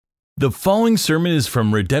The following sermon is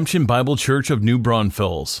from Redemption Bible Church of New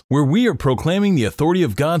Braunfels, where we are proclaiming the authority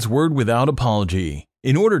of God's Word without apology,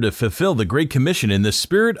 in order to fulfill the Great Commission in the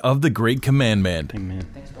spirit of the Great Commandment. Amen.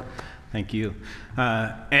 Thanks, Bob. Thank you.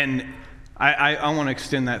 And I want to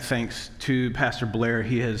extend that thanks to Pastor Blair.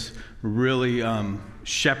 He has really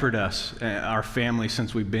shepherded us, our family,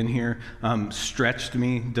 since we've been here, stretched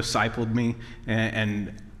me, discipled me,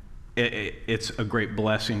 and it's a great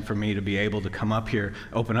blessing for me to be able to come up here,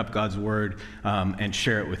 open up God's Word, and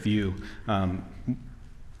share it with you.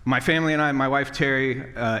 My family and I, my wife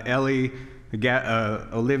Terry, Ellie,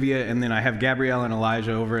 Olivia, and then I have Gabrielle and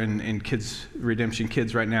Elijah over in Kids Redemption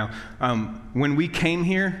Kids right now. When we came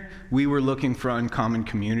here, we were looking for uncommon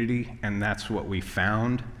community, and that's what we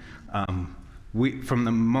found. From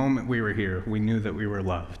the moment we were here, we knew that we were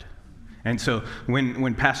loved. And so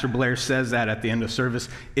when Pastor Blair says that at the end of service,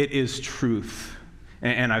 it is truth.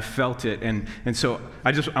 And I felt it. And so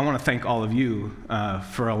I want to thank all of you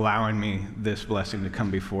for allowing me this blessing to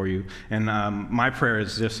come before you. And my prayer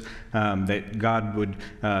is just that God would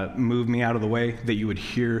move me out of the way, that you would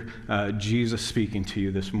hear Jesus speaking to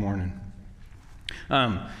you this morning.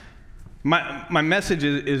 My message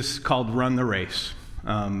is called Run the Race.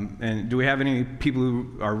 And do we have any people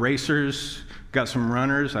who are racers? Got some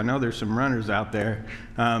runners? I know there's some runners out there.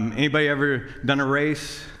 Anybody ever done a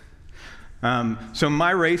race? So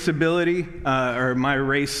my race ability, or my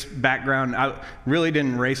race background, I really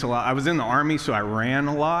didn't race a lot. I was in the Army, so I ran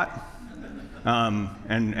a lot,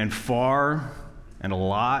 and far, and a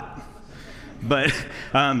lot. But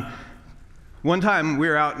one time we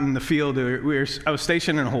were out in the field. I was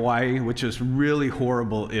stationed in Hawaii, which is really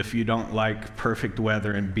horrible if you don't like perfect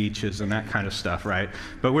weather and beaches and that kind of stuff, right?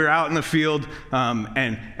 But we were out in the field,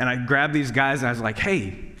 and I grabbed these guys, and I was like,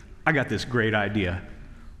 hey, I got this great idea.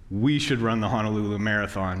 We should run the Honolulu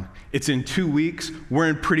Marathon. It's in 2 weeks. We're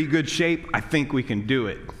in pretty good shape. I think we can do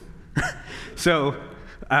it. So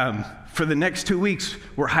for the next 2 weeks,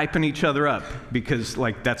 we're hyping each other up because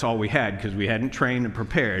that's all we had, because we hadn't trained and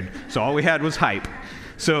prepared. So all we had was hype.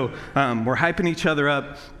 So we're hyping each other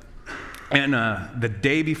up. And the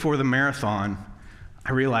day before the marathon,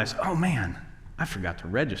 I realized, oh man, I forgot to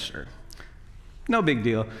register. No big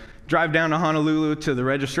deal. Drive down to Honolulu to the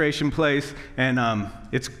registration place, and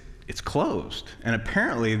it's closed. And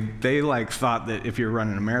apparently they thought that if you're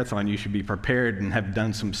running a marathon, you should be prepared and have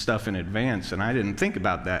done some stuff in advance, and I didn't think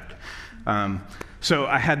about that. So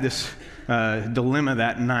I had this dilemma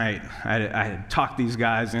that night. I had talked these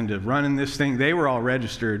guys into running this thing. They were all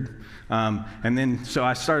registered, and then so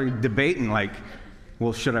I started debating,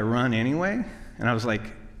 well, should I run anyway? And I was like,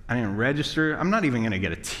 I didn't register. I'm not even going to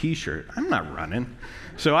get a T-shirt. I'm not running.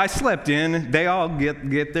 So I slept in. They all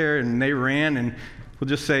get there, and they ran, and we'll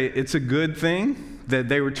just say it's a good thing that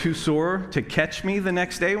they were too sore to catch me the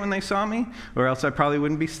next day when they saw me, or else I probably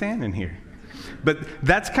wouldn't be standing here. But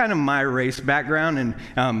that's kind of my race background, and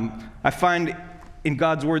I find in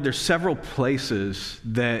God's Word there's several places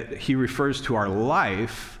that He refers to our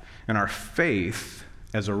life and our faith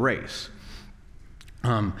as a race.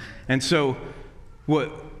 And so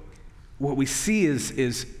what we see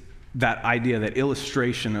is that idea, that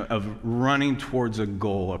illustration of running towards a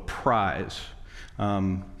goal, a prize.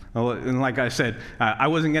 And like I said, I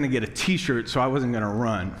wasn't going to get a T-shirt, so I wasn't going to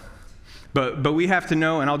run. But we have to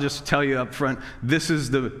know, and I'll just tell you up front, this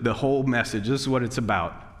is the whole message. This is what it's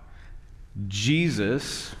about.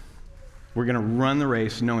 Jesus, we're going to run the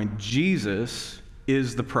race knowing Jesus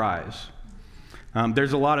is the prize.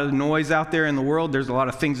 There's a lot of noise out there in the world. There's a lot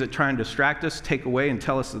of things that try and distract us, take away, and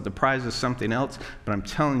tell us that the prize is something else. But I'm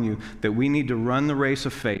telling you that we need to run the race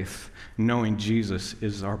of faith knowing Jesus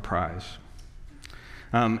is our prize.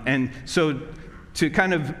 And so to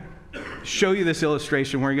kind of show you this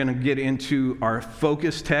illustration, we're going to get into our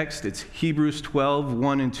focus text. It's Hebrews 12,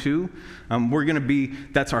 1 and 2.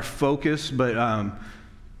 That's our focus. But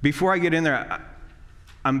before I get in there,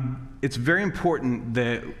 it's very important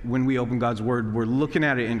that when we open God's Word, we're looking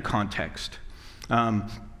at it in context.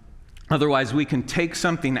 Otherwise, we can take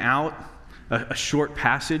something out, a short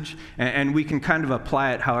passage, and we can kind of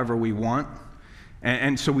apply it however we want.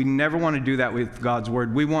 And so we never want to do that with God's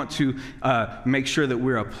Word. We want to make sure that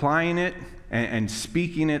we're applying it and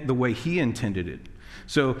speaking it the way He intended it.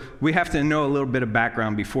 So we have to know a little bit of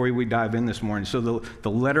background before we dive in this morning. So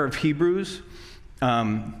the letter of Hebrews,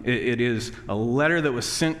 it is a letter that was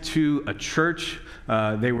sent to a church.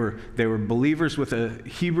 They were believers with a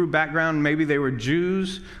Hebrew background. Maybe they were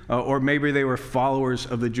Jews, or maybe they were followers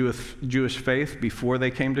of the Jewish faith before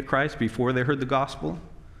they came to Christ, before they heard the gospel.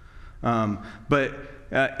 But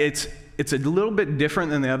it's a little bit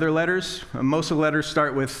different than the other letters. Most of the letters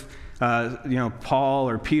start with Paul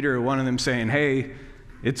or Peter, one of them saying, hey,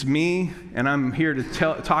 it's me, and I'm here to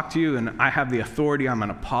talk to you, and I have the authority. I'm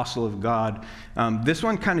an apostle of God. This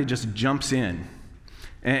one kind of just jumps in.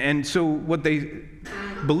 And so what they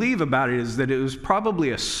believe about it is that it was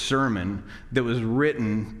probably a sermon that was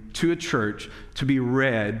written to a church to be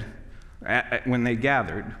read when they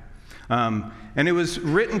gathered. And it was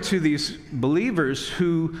written to these believers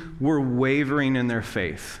who were wavering in their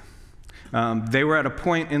faith. They were at a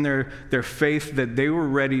point in their faith that they were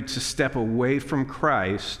ready to step away from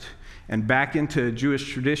Christ and back into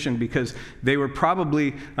Jewish tradition because they were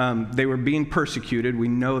probably, they were being persecuted, we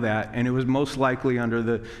know that, and it was most likely under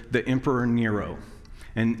the Emperor Nero.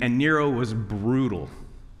 And Nero was brutal,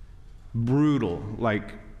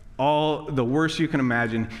 like all the worst you can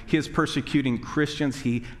imagine. He is persecuting Christians.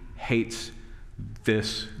 He hates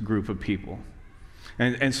this group of people.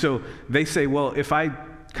 And so they say, well, if I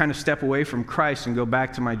kind of step away from Christ and go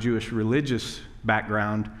back to my Jewish religious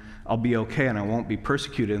background, I'll be okay and I won't be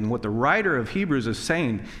persecuted. And what the writer of Hebrews is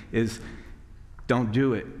saying is, don't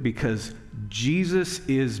do it because Jesus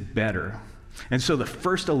is better. And so the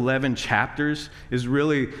first 11 chapters is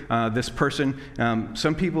really this person.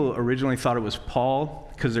 Some people originally thought it was Paul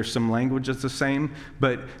because there's some language that's the same,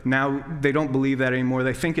 but now they don't believe that anymore.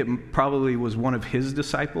 They think it probably was one of his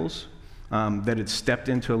disciples that had stepped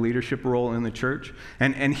into a leadership role in the church.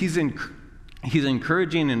 And he's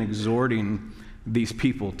encouraging and exhorting these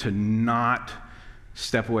people to not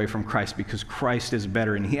step away from Christ because Christ is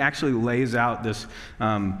better. And he actually lays out this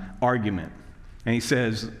argument. And he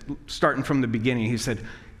says, starting from the beginning, he said,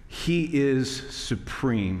 he is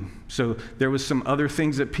supreme. So there was some other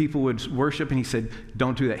things that people would worship, and he said,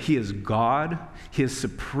 don't do that. He is God. He is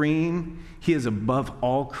supreme. He is above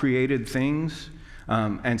all created things.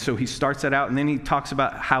 And so he starts that out, and then he talks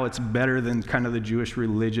about how it's better than kind of the Jewish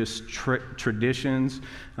religious traditions,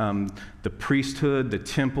 the priesthood, the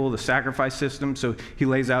temple, the sacrifice system. So he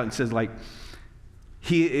lays out and says, like,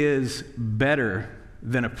 he is better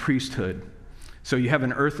than a priesthood. So you have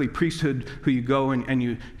an earthly priesthood who you go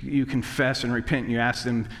and you confess and repent and you ask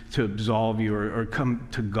them to absolve you or come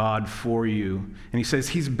to God for you. And he says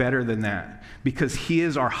he's better than that because he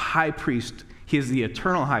is our high priest. He is the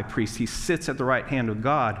eternal high priest. He sits at the right hand of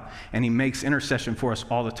God and he makes intercession for us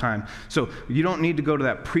all the time. So you don't need to go to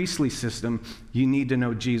that priestly system. You need to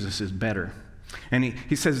know Jesus is better. And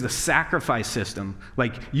he says the sacrifice system,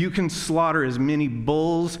 like you can slaughter as many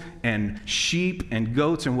bulls and sheep and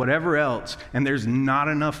goats and whatever else, and there's not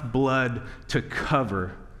enough blood to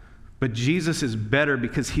cover. But Jesus is better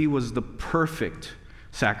because he was the perfect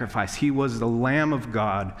sacrifice. He was the Lamb of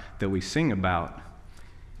God that we sing about.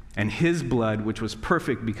 And his blood, which was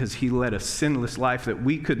perfect because he led a sinless life that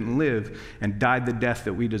we couldn't live and died the death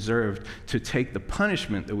that we deserved to take the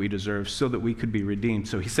punishment that we deserved so that we could be redeemed.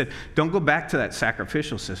 So he said, don't go back to that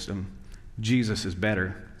sacrificial system. Jesus is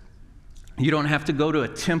better. You don't have to go to a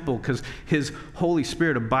temple because his Holy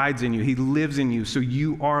Spirit abides in you. He lives in you, so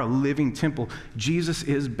you are a living temple. Jesus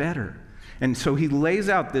is better. And so he lays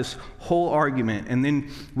out this whole argument, and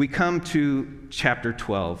then we come to chapter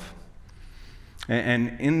 12.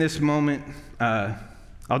 And in this moment,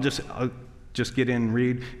 I'll just get in and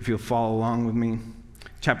read if you'll follow along with me.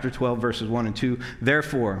 Chapter 12, verses 1 and 2.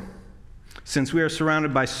 Therefore, since we are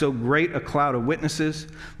surrounded by so great a cloud of witnesses,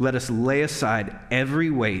 let us lay aside every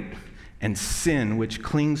weight and sin which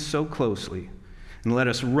clings so closely, and let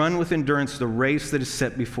us run with endurance the race that is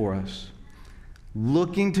set before us,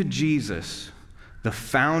 looking to Jesus, the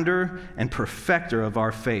founder and perfecter of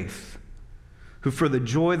our faith, who for the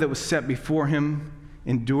joy that was set before him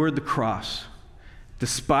endured the cross,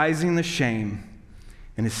 despising the shame,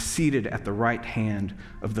 and is seated at the right hand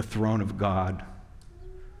of the throne of God.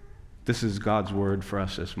 This is God's word for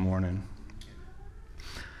us this morning.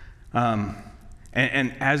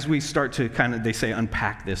 And as we start to kind of, they say,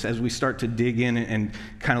 unpack this, as we start to dig in and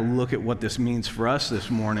kind of look at what this means for us this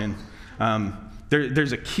morning,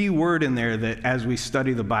 there's a key word in there that as we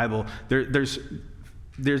study the Bible, there's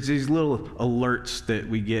these little alerts that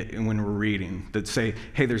we get when we're reading that say,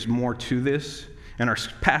 hey, there's more to this. And our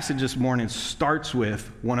passage this morning starts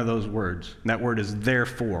with one of those words. And that word is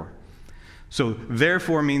therefore. So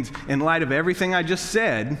therefore means in light of everything I just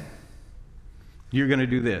said, you're going to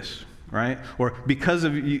do this, right? Or because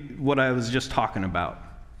of what I was just talking about.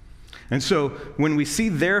 And so when we see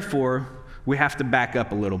therefore, we have to back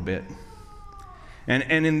up a little bit.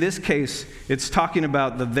 And in this case, it's talking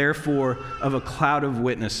about the therefore of a cloud of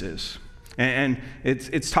witnesses. And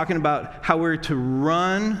it's talking about how we're to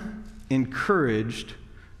run encouraged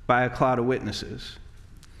by a cloud of witnesses.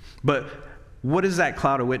 But what does that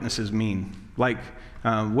cloud of witnesses mean? Like,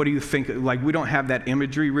 What do you think? Like, we don't have that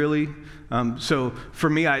imagery really. So for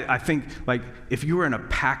me, I think like if you were in a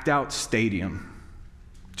packed out stadium,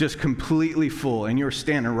 just completely full, and you're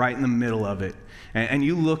standing right in the middle of it, and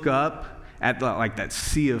you look up at like that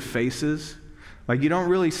sea of faces, like you don't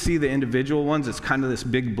really see the individual ones. It's kind of this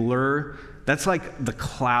big blur. That's like the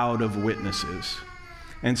cloud of witnesses.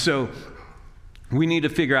 And so we need to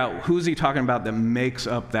figure out who's he talking about that makes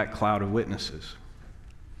up that cloud of witnesses.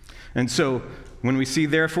 And so when we see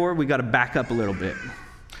therefore, we got to back up a little bit.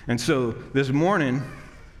 And so this morning,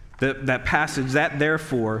 that passage, that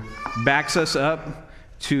therefore, backs us up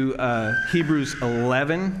to Hebrews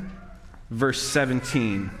 11, verse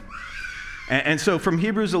 17. And so from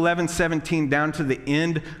Hebrews 11:17 down to the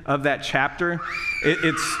end of that chapter,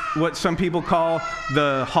 it's what some people call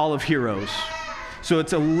the Hall of Heroes. So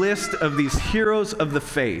it's a list of these heroes of the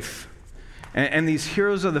faith. And these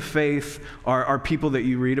heroes of the faith are people that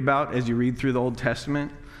you read about as you read through the Old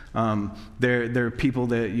Testament. They're people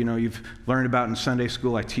that you've learned about in Sunday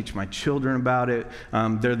school. I teach my children about it.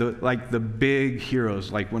 They're the big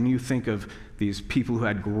heroes. Like when you think of these people who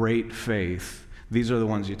had great faith, these are the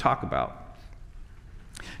ones you talk about.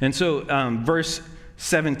 And so verse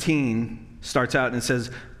 17 starts out and it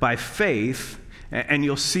says, by faith, and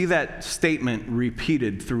you'll see that statement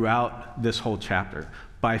repeated throughout this whole chapter,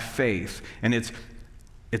 by faith. And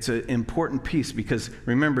it's an important piece because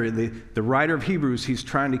remember, the writer of Hebrews, he's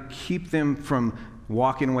trying to keep them from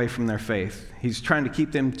walking away from their faith. He's trying to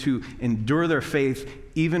keep them to endure their faith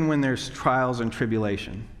even when there's trials and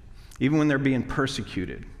tribulation, even when they're being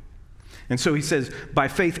persecuted. And so he says, by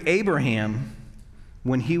faith Abraham,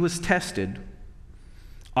 when he was tested,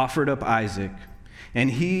 offered up Isaac. And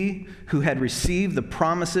he who had received the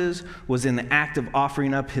promises was in the act of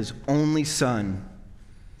offering up his only son,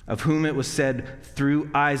 of whom it was said, through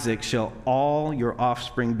Isaac shall all your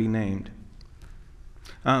offspring be named.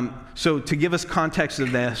 So to give us context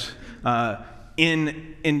of this,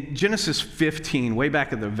 in Genesis 15, way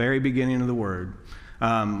back at the very beginning of the Word,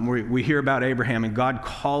 we hear about Abraham, and God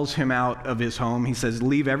calls him out of his home. He says,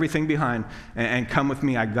 leave everything behind and come with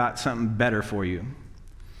me. I got something better for you.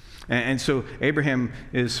 And so Abraham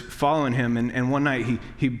is following him, and one night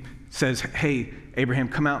he says, hey, Abraham,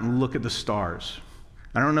 come out and look at the stars.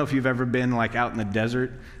 I don't know if you've ever been like out in the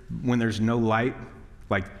desert when there's no light.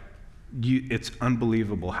 Like, it's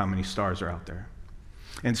unbelievable how many stars are out there.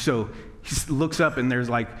 And so he looks up, and there's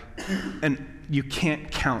like, and you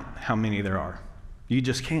can't count how many there are. You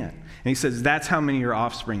just can't. And he says, that's how many your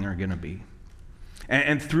offspring are going to be.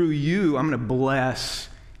 And through you, I'm going to bless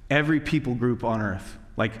every people group on earth.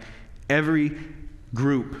 Like, every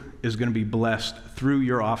group is going to be blessed through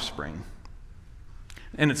your offspring.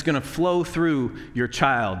 And it's going to flow through your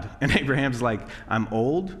child. And Abraham's like, I'm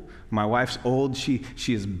old. My wife's old. She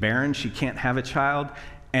is barren. She can't have a child.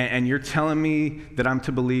 And you're telling me that I'm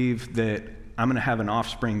to believe that I'm going to have an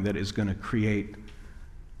offspring that is going to create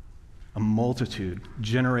a multitude,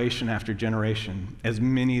 generation after generation, as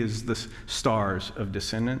many as the stars of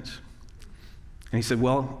descendants. And he said,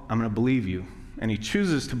 well, I'm going to believe you. And he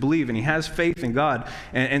chooses to believe, and he has faith in God.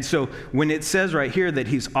 And so when it says right here that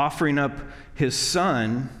he's offering up his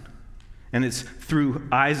son, and it's through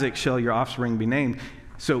Isaac shall your offspring be named,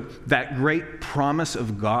 so that great promise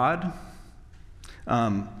of God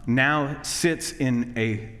now sits in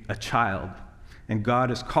a child. And God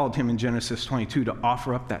has called him in Genesis 22 to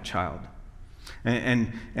offer up that child.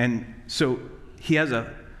 And so he has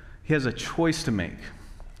a choice to make.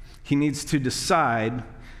 He needs to decide,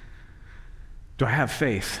 do I have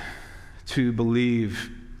faith to believe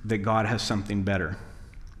that God has something better?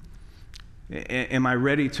 Am I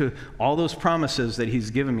ready to, all those promises that he's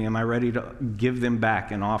given me, am I ready to give them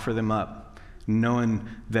back and offer them up, knowing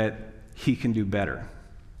that he can do better?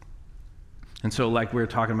 And so like we were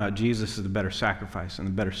talking about, Jesus is the better sacrifice and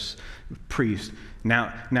the better priest.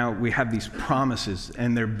 Now we have these promises,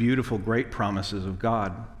 and they're beautiful, great promises of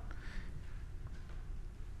God.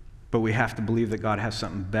 But we have to believe that God has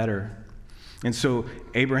something better. And so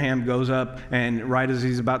Abraham goes up, and right as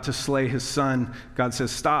he's about to slay his son, God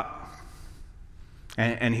says, stop.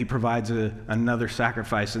 And he provides another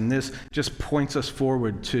sacrifice. And this just points us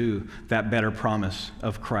forward to that better promise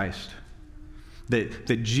of Christ.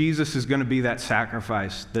 That Jesus is going to be that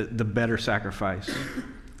sacrifice, the better sacrifice.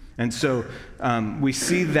 And so we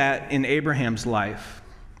see that in Abraham's life,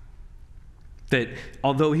 that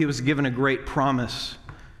although he was given a great promise,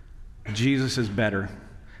 Jesus is better.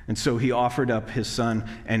 And so he offered up his son,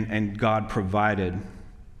 and God provided.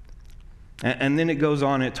 And then it goes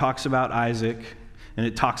on, it talks about Isaac. And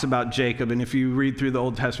it talks about Jacob. And if you read through the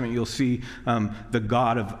Old Testament, you'll see the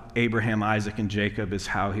God of Abraham, Isaac, and Jacob is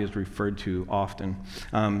how he is referred to often.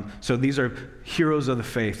 So these are heroes of the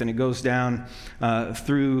faith. And it goes down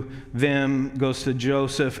through them, goes to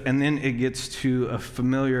Joseph, and then it gets to a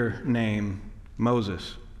familiar name,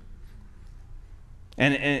 Moses.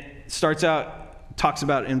 And it starts out, talks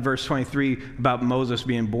about in verse 23 about Moses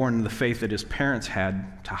being born in the faith that his parents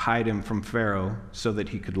had to hide him from Pharaoh so that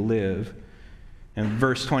he could live. In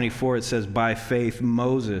verse 24, it says, by faith,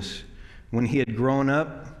 Moses, when he had grown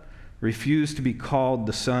up, refused to be called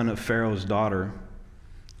the son of Pharaoh's daughter,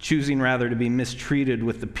 choosing rather to be mistreated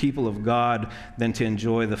with the people of God than to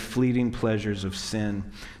enjoy the fleeting pleasures of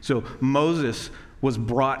sin. So Moses was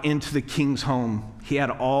brought into the king's home. He had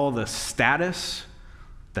all the status,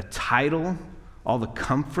 the title, all the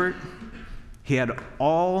comfort. He had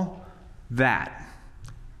all that.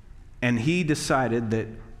 And he decided that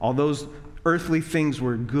all those earthly things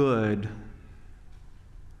were good,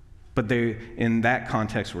 but they, in that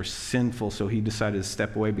context, were sinful, so he decided to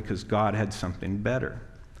step away because God had something better.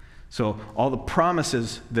 So all the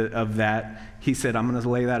promises of that, he said, I'm going to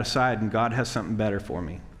lay that aside, and God has something better for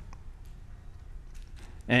me.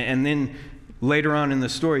 And then later on in the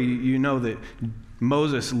story, you know that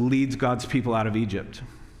Moses leads God's people out of Egypt,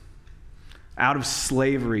 out of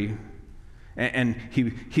slavery, and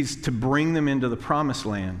he's to bring them into the promised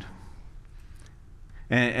land.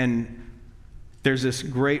 And there's this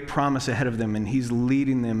great promise ahead of them, and he's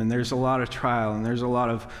leading them, and there's a lot of trial, and there's a lot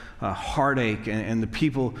of heartache, and the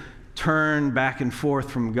people turn back and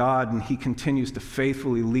forth from God, and he continues to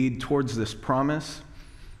faithfully lead towards this promise.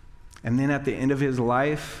 And then at the end of his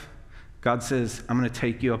life, God says, I'm going to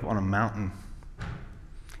take you up on a mountain,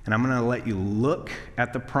 and I'm going to let you look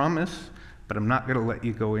at the promise, but I'm not going to let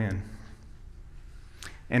you go in.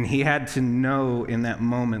 And he had to know in that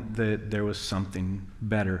moment that there was something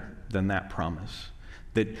better than that promise.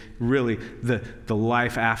 That really, the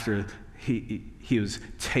life after he was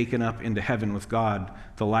taken up into heaven with God,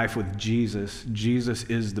 the life with Jesus, Jesus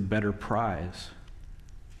is the better prize.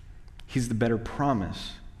 He's the better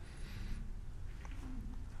promise.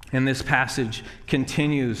 And this passage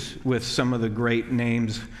continues with some of the great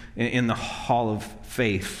names in the Hall of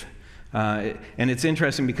Faith. And it's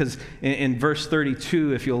interesting because in verse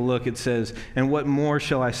 32, if you'll look, it says, and what more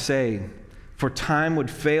shall I say? For time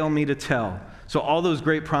would fail me to tell. So all those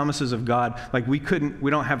great promises of God, like we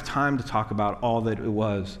don't have time to talk about all that it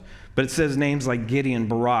was. But it says names like Gideon,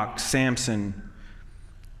 Barak, Samson,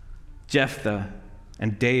 Jephthah,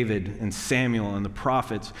 and David, and Samuel, and the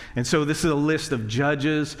prophets. And so this is a list of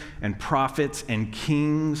judges and prophets and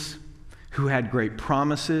kings who had great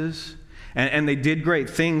promises. And they did great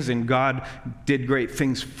things, and God did great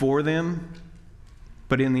things for them.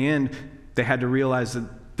 But in the end, they had to realize that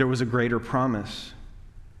there was a greater promise.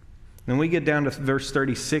 Then we get down to verse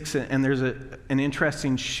 36, and there's an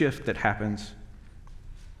interesting shift that happens.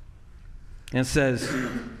 And it says,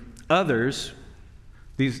 others,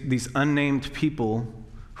 these unnamed people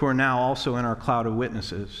who are now also in our cloud of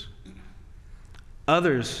witnesses,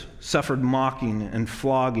 others suffered mocking and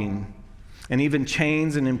flogging, and even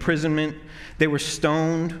chains and imprisonment. They were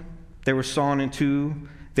stoned, they were sawn in two,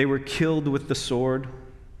 they were killed with the sword.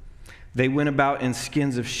 They went about in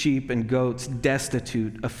skins of sheep and goats,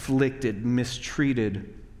 destitute, afflicted,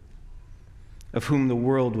 mistreated, of whom the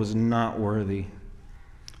world was not worthy,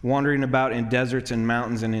 wandering about in deserts and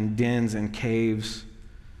mountains and in dens and caves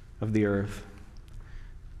of the earth.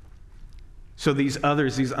 So these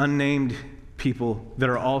others, these unnamed people that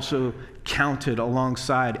are also counted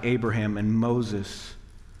alongside Abraham and Moses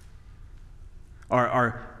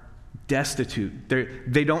are destitute.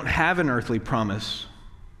 They don't have an earthly promise,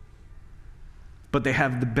 but they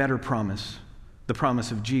have the better promise, the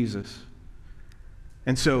promise of Jesus.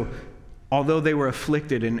 And so, although they were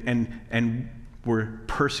afflicted and were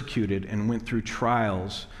persecuted and went through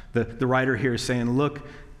trials, the writer here is saying, look,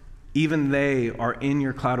 even they are in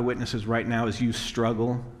your cloud of witnesses right now as you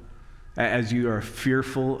struggle, as you are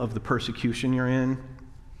fearful of the persecution you're in.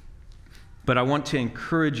 But I want to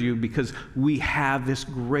encourage you because we have this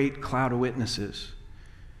great cloud of witnesses.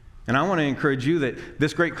 And I want to encourage you that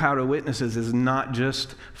this great cloud of witnesses is not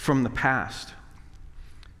just from the past.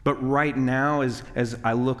 But right now, as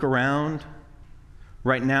I look around,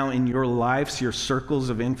 right now in your lives, your circles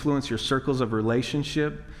of influence, your circles of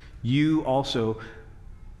relationship, you also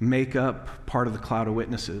make up part of the cloud of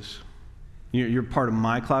witnesses. You're part of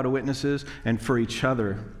my cloud of witnesses, and for each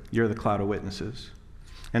other, you're the cloud of witnesses.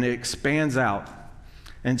 And it expands out.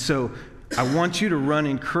 And so I want you to run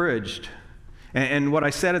encouraged. And what I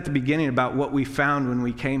said at the beginning about what we found when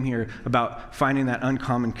we came here, about finding that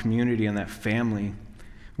uncommon community and that family,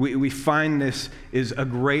 we find this is a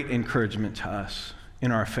great encouragement to us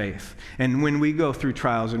in our faith. And when we go through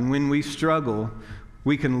trials and when we struggle,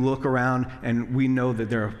 we can look around and we know that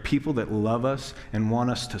there are people that love us and want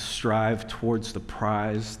us to strive towards the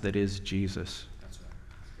prize that is Jesus.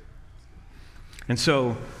 And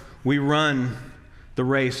so we run the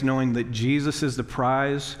race knowing that Jesus is the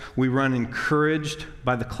prize. We run encouraged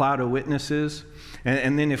by the cloud of witnesses.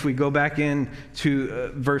 And then if we go back in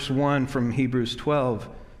to verse 1 from Hebrews 12,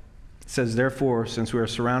 it says, therefore, since we are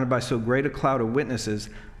surrounded by so great a cloud of witnesses,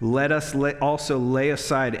 let us also lay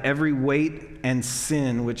aside every weight and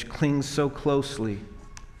sin which clings so closely.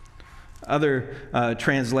 Other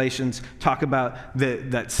translations talk about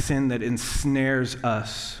that sin that ensnares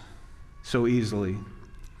us so easily.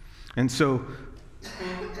 And so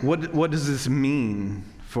what does this mean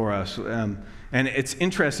for us? And it's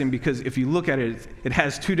interesting because if you look at it, it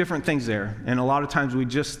has two different things there. And a lot of times we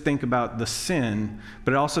just think about the sin,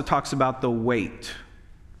 but it also talks about the weight.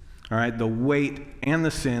 All right, the weight and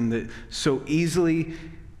the sin that so easily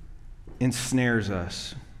ensnares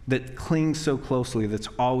us, that clings so closely, that's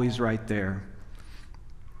always right there.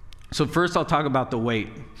 So first I'll talk about the weight.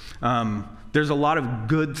 There's a lot of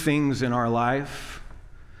good things in our life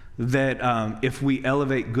that if we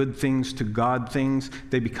elevate good things to God things,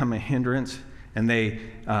 they become a hindrance and they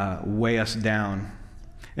weigh us down.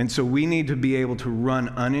 And so we need to be able to run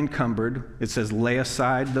unencumbered. It says lay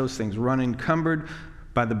aside those things, run encumbered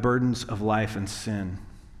by the burdens of life and sin.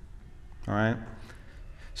 All right?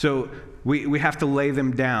 So we have to lay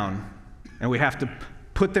them down, and we have to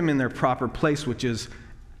put them in their proper place, which is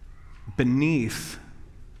beneath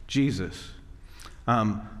Jesus.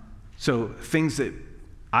 So things that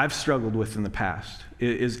I've struggled with in the past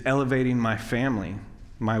is elevating my family,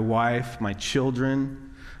 my wife, my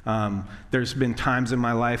children. There's been times in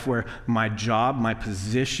my life where my job, my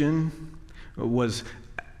position was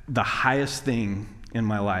the highest thing in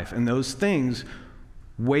my life. And those things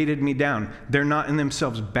weighted me down. They're not in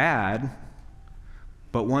themselves bad,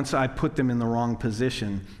 but once I put them in the wrong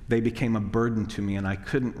position, they became a burden to me, and I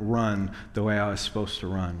couldn't run the way I was supposed to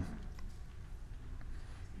run.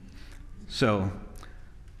 So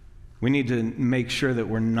we need to make sure that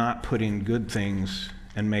we're not putting good things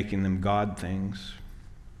and making them God things.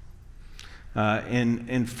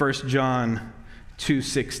 In 1 John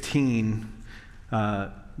 2:16,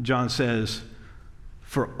 John says,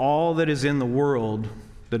 for all that is in the world,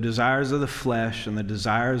 the desires of the flesh and the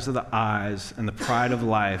desires of the eyes and the pride of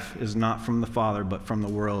life is not from the Father, but from the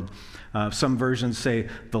world. Some versions say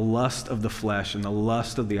the lust of the flesh and the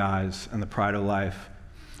lust of the eyes and the pride of life.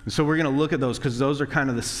 And so we're going to look at those because those are kind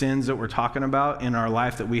of the sins that we're talking about in our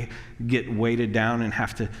life that we get weighted down and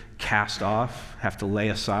have to cast off, have to lay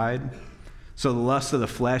aside. So the lust of the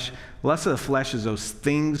flesh is those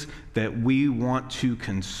things that we want to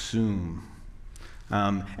consume.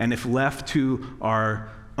 And if left to our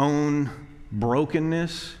own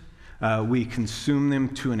brokenness, we consume them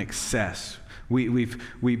to an excess.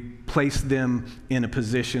 We place them in a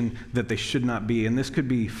position that they should not be. And this could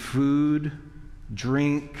be food,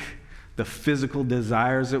 drink, the physical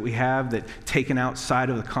desires that we have that, taken outside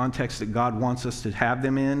of the context that God wants us to have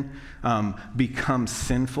them in, become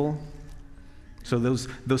sinful. So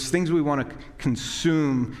those things we want to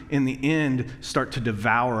consume in the end start to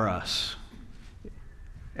devour us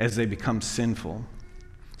as they become sinful.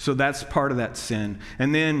 So that's part of that sin.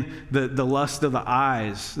 And then the lust of the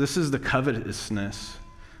eyes. This is the covetousness.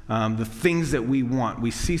 The things that we want.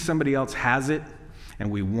 We see somebody else has it, and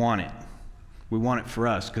we want it. We want it for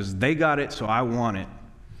us because they got it, so I want it.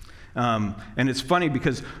 And it's funny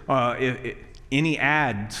because any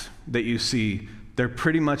ads that you see, they're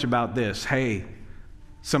pretty much about this. Hey,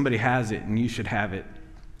 somebody has it, and you should have it.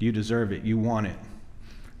 You deserve it. You want it.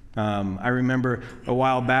 I remember a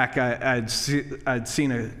while back I'd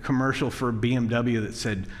seen a commercial for BMW that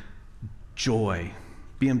said, joy.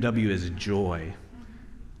 BMW is joy.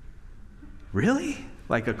 Really?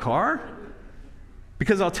 Like a car?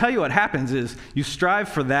 Because I'll tell you what happens is you strive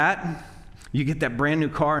for that, you get that brand new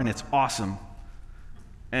car, and it's awesome.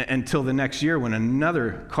 Until the next year when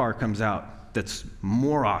another car comes out that's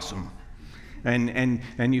more awesome. And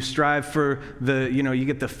you strive for you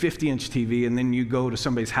get the 50-inch TV, and then you go to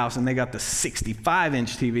somebody's house and they got the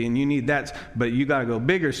 65-inch TV, and you need that, but you got to go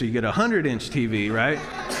bigger, so you get a 100-inch TV, right?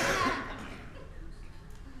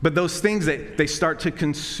 But those things, they start to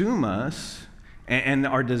consume us, and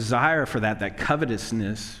our desire for that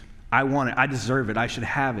covetousness, I want it, I deserve it, I should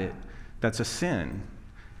have it, that's a sin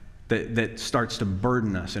that starts to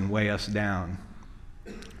burden us and weigh us down.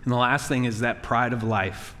 And the last thing is that pride of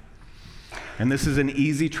life. And this is an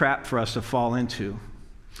easy trap for us to fall into.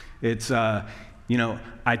 It's, I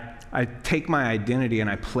take my identity and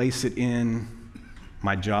I place it in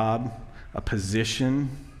my job, a position,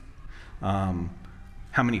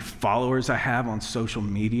 how many followers I have on social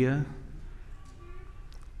media.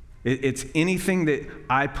 It's anything that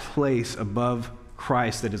I place above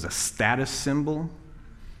Christ that is a status symbol,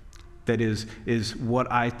 that is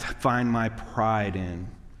what I find my pride in.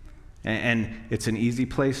 And it's an easy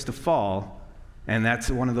place to fall, and that's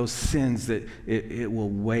one of those sins that it will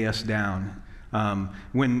weigh us down.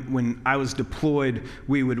 When I was deployed,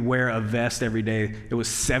 we would wear a vest every day. It was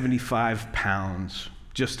 75 pounds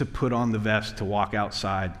just to put on the vest to walk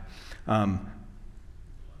outside.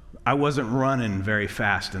 I wasn't running very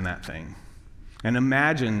fast in that thing. And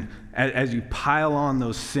imagine, as you pile on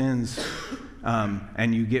those sins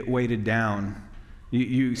and you get weighted down,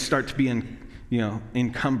 you start to be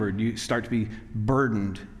encumbered. You start to be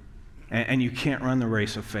burdened, and you can't run the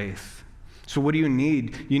race of faith. So what do you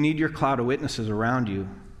need? You need your cloud of witnesses around you.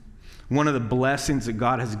 One of the blessings that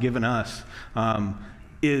God has given us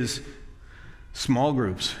is small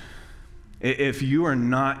groups. If you are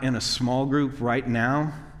not in a small group right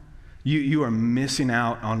now, you are missing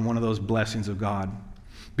out on one of those blessings of God,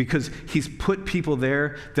 because he's put people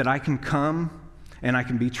there that I can come and I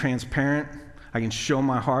can be transparent. I can show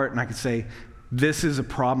my heart and I can say, this is a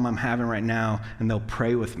problem I'm having right now, and they'll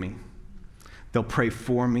pray with me. They'll pray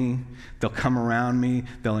for me. They'll come around me.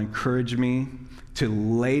 They'll encourage me to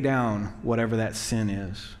lay down whatever that sin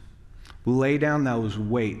is. Lay down those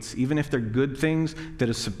weights. Even if they're good things that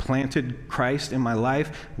have supplanted Christ in my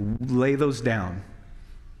life, lay those down.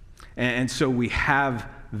 And so we have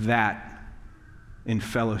that in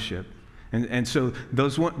fellowship. And so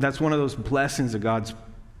that's one of those blessings that God's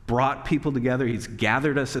brought people together. He's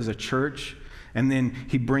gathered us as a church, and then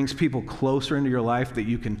he brings people closer into your life that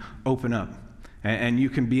you can open up, and you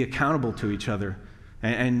can be accountable to each other.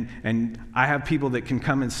 And I have people that can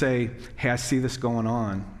come and say, hey, I see this going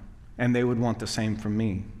on, and they would want the same from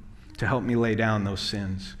me, to help me lay down those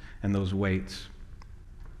sins and those weights.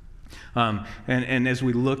 And as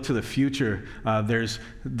we look to the future, there's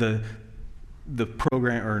the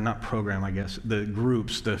program, or not program, I guess, the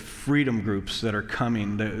groups, the freedom groups that are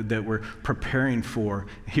coming, that we're preparing for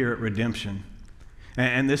here at Redemption.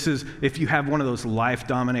 And this is, if you have one of those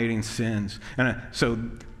life-dominating sins. And so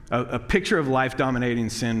a picture of life-dominating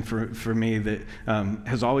sin for me that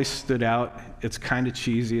has always stood out. It's kind of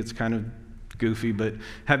cheesy, it's kind of goofy, but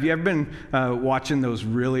have you ever been watching those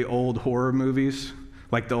really old horror movies?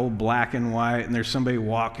 Like the old black and white, and there's somebody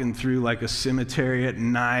walking through like a cemetery at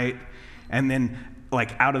night, and then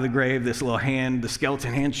like out of the grave, this little hand, the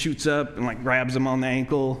skeleton hand shoots up and like grabs them on the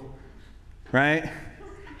ankle, right?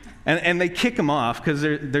 And they kick them off because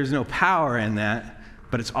there's no power in that,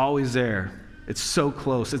 but it's always there. It's so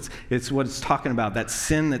close. It's what it's talking about, that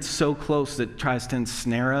sin that's so close that tries to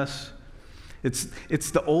ensnare us.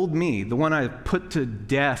 It's the old me, the one I put to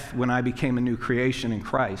death when I became a new creation in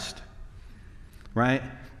Christ, right?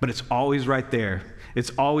 But it's always right there.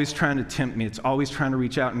 It's always trying to tempt me. It's always trying to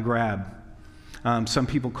reach out and grab. Some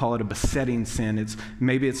people call it a besetting sin.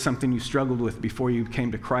 Maybe it's something you struggled with before you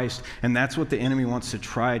came to Christ, and that's what the enemy wants to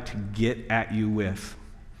try to get at you with.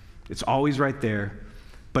 It's always right there,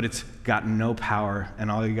 but it's got no power, and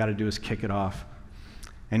all you got to do is kick it off.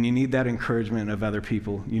 And you need that encouragement of other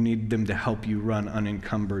people. You need them to help you run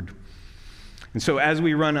unencumbered. And so as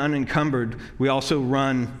we run unencumbered, we also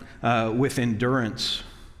run with endurance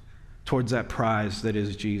towards that prize that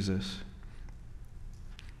is Jesus.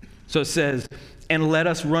 So it says, and let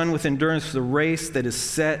us run with endurance the race that is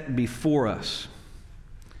set before us.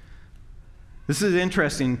 This is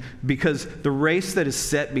interesting because the race that is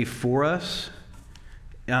set before us,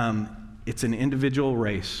 it's an individual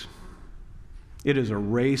race. It is a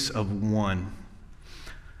race of one.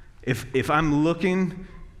 If I'm looking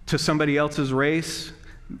to somebody else's race,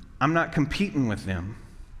 I'm not competing with them.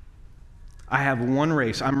 I have one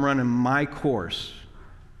race. I'm running my course,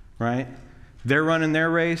 right? They're running their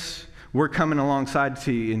race. We're coming alongside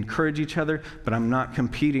to encourage each other, but I'm not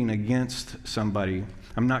competing against somebody.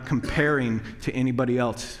 I'm not comparing to anybody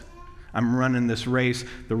else. I'm running this race,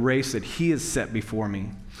 the race that he has set before me.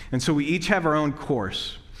 And so we each have our own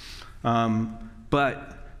course.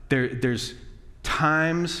 But there's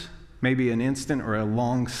times, maybe an instant or a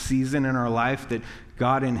long season in our life that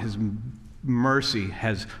God in his mercy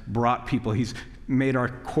has brought people. He's made our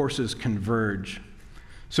courses converge.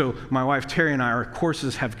 So my wife Terry and I, our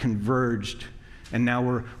courses have converged, and now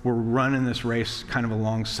we're running this race kind of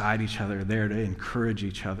alongside each other, there to encourage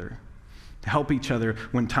each other, to help each other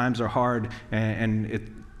when times are hard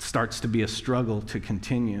and starts to be a struggle to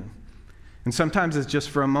continue. And sometimes it's just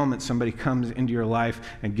for a moment somebody comes into your life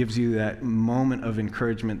and gives you that moment of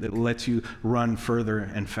encouragement that lets you run further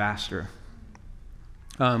and faster.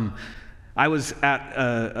 I was at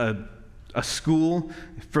a school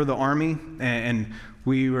for the Army, and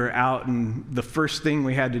we were out, and the first thing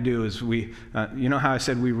we had to do is you know how I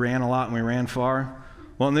said we ran a lot and we ran far?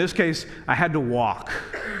 Well, in this case, I had to walk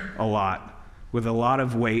a lot with a lot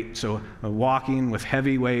of weight, so walking with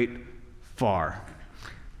heavy weight far.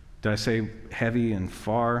 Did I say heavy and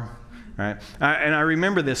far? All right. And I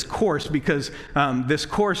remember this course because this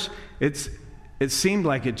course, it seemed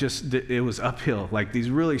like it was uphill, like these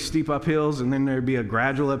really steep uphills, and then there'd be a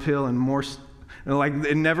gradual uphill and more, like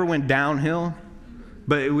it never went downhill,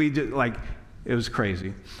 but it was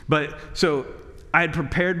crazy. But so I had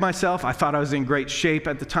prepared myself. I thought I was in great shape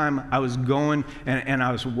at the time. I was going and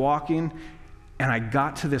I was walking, and I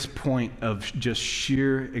got to this point of just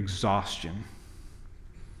sheer exhaustion.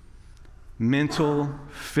 Mental,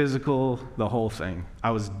 physical, the whole thing. I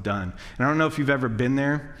was done. And I don't know if you've ever been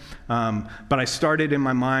there, but I started in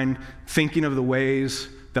my mind thinking of the ways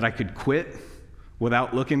that I could quit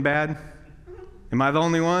without looking bad. Am I the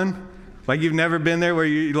only one? Like, you've never been there where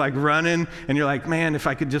you're like running and you're like, man, if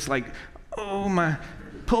I could just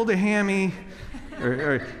pulled a hammy,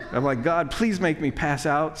 or I'm like, God, please make me pass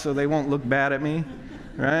out so they won't look bad at me,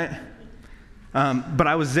 right? But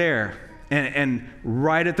I was there. And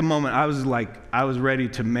right at the moment, I was ready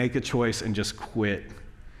to make a choice and just quit.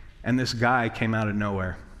 And this guy came out of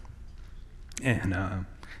nowhere. And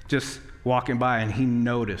just walking by, and he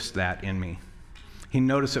noticed that in me. He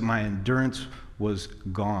noticed that my endurance was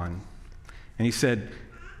gone. And he said,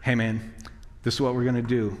 hey man, this is what we're gonna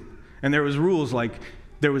do. And there was rules, like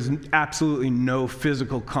there was absolutely no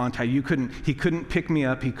physical contact. He couldn't pick me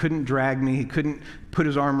up, he couldn't drag me, he couldn't put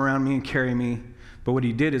his arm around me and carry me. But what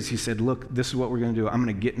he did is he said, look, this is what we're going to do. I'm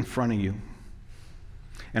going to get in front of you.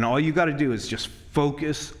 And all you got to do is just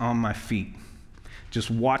focus on my feet.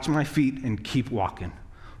 Just watch my feet and keep walking.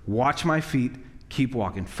 Watch my feet, keep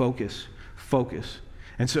walking. Focus, focus.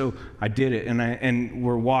 And so I did it, and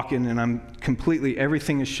we're walking, and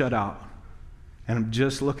everything is shut out. And I'm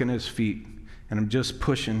just looking at his feet, and I'm just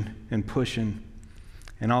pushing and pushing.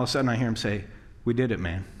 And all of a sudden I hear him say, we did it,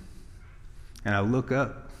 man. And I look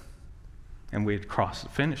up. And we had crossed the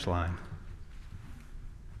finish line.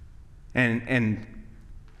 And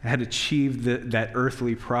I had achieved that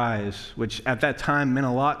earthly prize, which at that time meant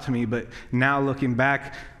a lot to me, but now looking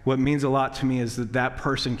back, what means a lot to me is that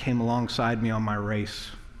person came alongside me on my race.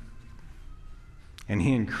 And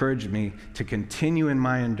he encouraged me to continue in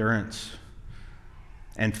my endurance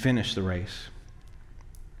and finish the race.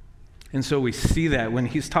 And so we see that when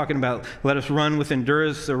he's talking about, let us run with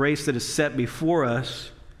endurance the race that is set before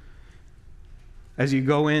us. As you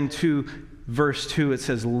go into verse 2, it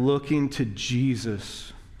says, looking to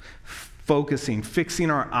Jesus,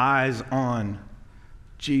 fixing our eyes on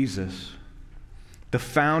Jesus, the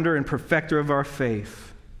founder and perfecter of our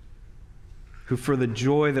faith, who for the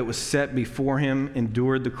joy that was set before him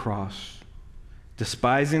endured the cross,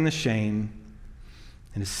 despising the shame,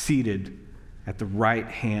 and is seated at the right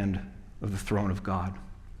hand of the throne of God.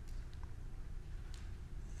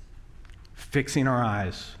 Fixing our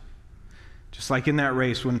eyes. Just like in that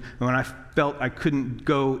race, when I felt I couldn't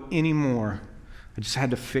go anymore, I just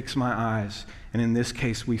had to fix my eyes. And in this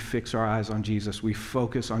case, we fix our eyes on Jesus. We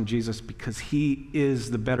focus on Jesus because he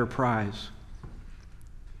is the better prize.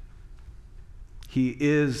 He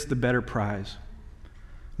is the better prize.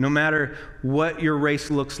 No matter what your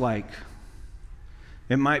race looks like,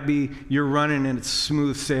 it might be you're running and it's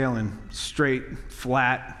smooth sailing, straight,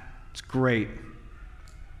 flat, it's great,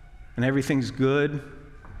 and everything's good.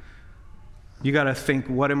 You got to think,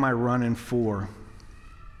 what am I running for?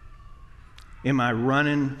 Am I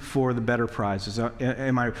running for the better prizes?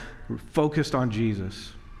 Am I focused on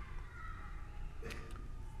Jesus?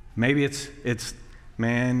 Maybe it's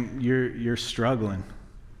man, you're struggling,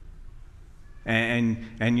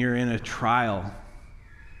 and you're in a trial,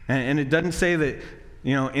 and it doesn't say that,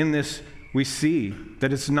 in this we see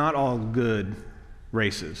that it's not all good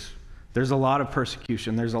races. There's a lot of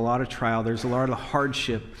persecution. There's a lot of trial. There's a lot of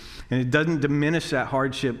hardship. And it doesn't diminish that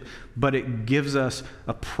hardship, but it gives us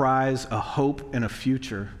a prize, a hope, and a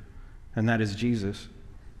future, and that is Jesus.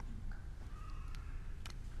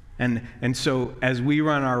 And so as we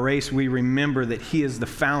run our race, we remember that he is the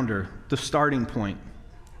founder, the starting point,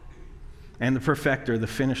 and the perfecter, the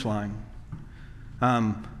finish line.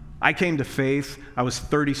 I came to faith. I was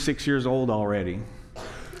 36 years old already.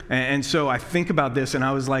 And so I think about this, and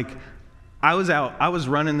I was like, I was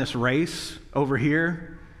running this race over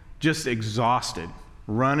here, just exhausted,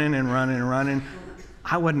 running and running and running.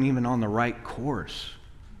 I wasn't even on the right course.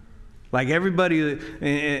 Like everybody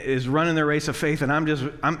is running their race of faith, and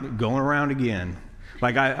I'm going around again.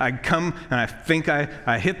 Like I come and I think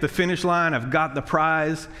I hit the finish line, I've got the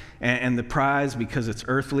prize, and the prize, because it's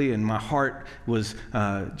earthly and my heart was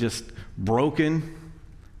just broken,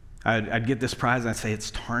 I'd get this prize and I'd say,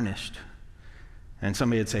 it's tarnished. And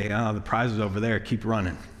somebody would say, oh, the prize is over there, keep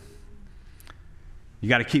running. You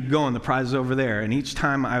got to keep going, the prize is over there. And each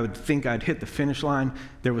time I would think I'd hit the finish line,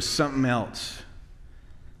 there was something else,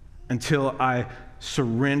 until I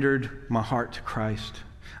surrendered my heart to Christ.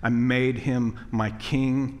 I made him my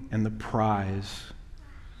king and the prize.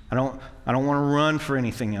 I don't want to run for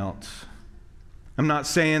anything else. I'm not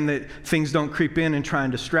saying that things don't creep in and try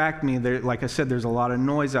and distract me. Like I said, there's a lot of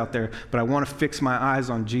noise out there, but I want to fix my eyes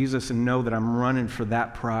on Jesus and know that I'm running for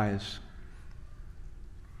that prize.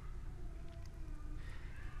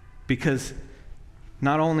 Because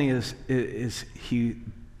not only is he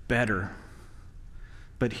better,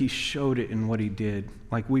 but he showed it in what he did.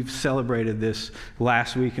 Like we've celebrated this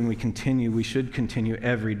last week, and we should continue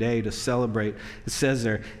every day to celebrate. It says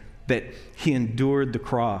there that he endured the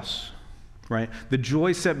cross, right? The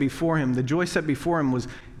joy set before him was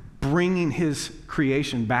bringing his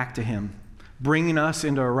creation back to him, bringing us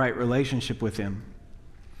into a right relationship with him.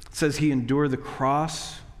 It says he endured the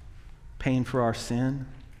cross, paying for our sin.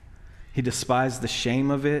 He despised the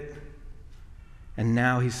shame of it. And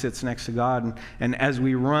now he sits next to God. And as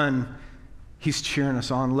we run, he's cheering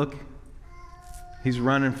us on. Look, he's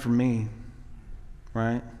running for me,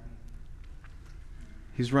 right?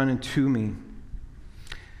 He's running to me.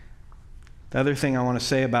 The other thing I want to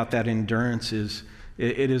say about that endurance is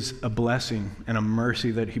it is a blessing and a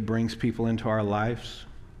mercy that he brings people into our lives.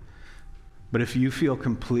 But if you feel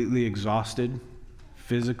completely exhausted,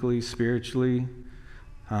 physically, spiritually,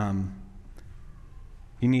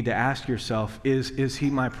 you need to ask yourself, is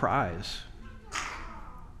he my prize?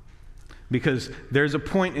 Because there's a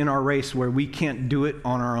point in our race where we can't do it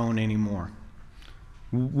on our own anymore.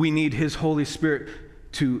 We need his Holy Spirit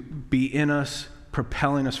to be in us,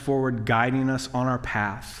 propelling us forward, guiding us on our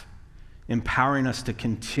path, empowering us to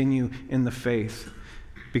continue in the faith.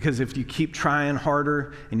 Because if you keep trying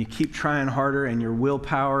harder and your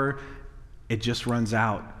willpower, it just runs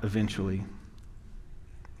out eventually.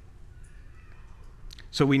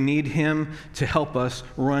 So we need him to help us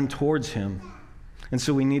run towards him. And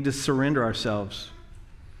so we need to surrender ourselves.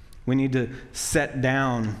 We need to set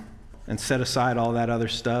down and set aside all that other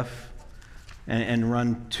stuff and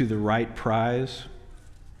run to the right prize.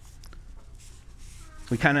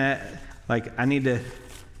 We kind of, I need to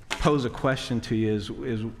pose a question to you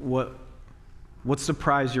is what's the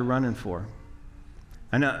prize you're running for?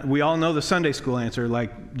 I know we all know the Sunday school answer,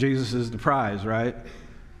 like Jesus is the prize, right?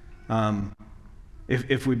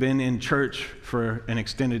 If we've been in church for an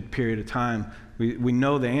extended period of time, we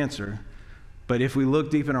know the answer. But if we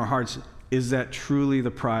look deep in our hearts, is that truly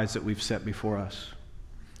the prize that we've set before us?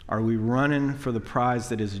 Are we running for the prize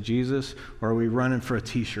that is Jesus, or are we running for a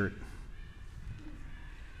t-shirt?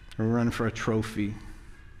 Are we running for a trophy?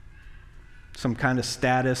 Some kind of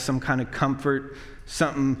status, some kind of comfort,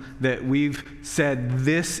 something that we've said,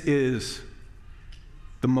 this is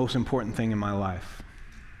the most important thing in my life.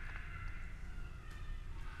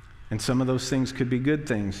 And some of those things could be good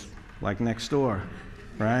things, like next door,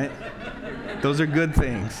 right? Those are good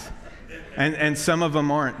things. And some of them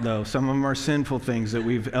aren't, though. Some of them are sinful things that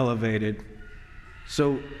we've elevated.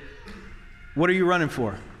 So, what are you running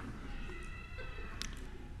for?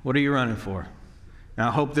 What are you running for? Now,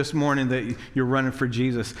 I hope this morning that you're running for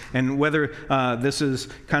Jesus. And whether this is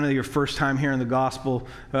kind of your first time hearing the gospel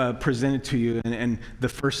presented to you, and the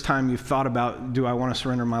first time you've thought about, do I want to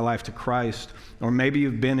surrender my life to Christ? Or maybe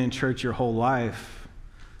you've been in church your whole life,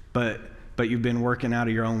 but you've been working out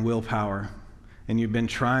of your own willpower, and you've been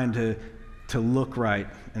trying to look right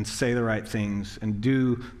and say the right things and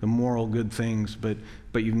do the moral good things, but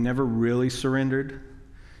you've never really surrendered.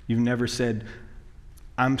 You've never said,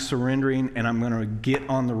 I'm surrendering and I'm going to get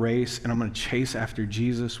on the race and I'm going to chase after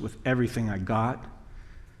Jesus with everything I got.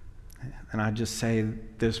 And I just say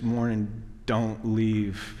this morning, don't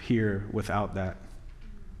leave here without that.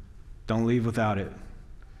 Don't leave without it.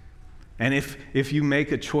 And if you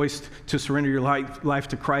make a choice to surrender your life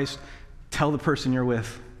to Christ, tell the person you're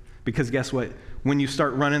with. Because guess what? When you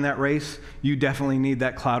start running that race, you definitely need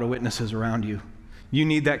that cloud of witnesses around you. You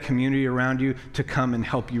need that community around you to come and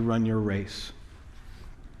help you run your race.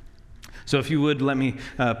 So if you would, let me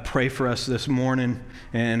pray for us this morning.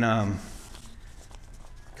 And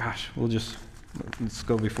let's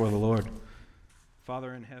go before the Lord.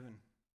 Father in heaven.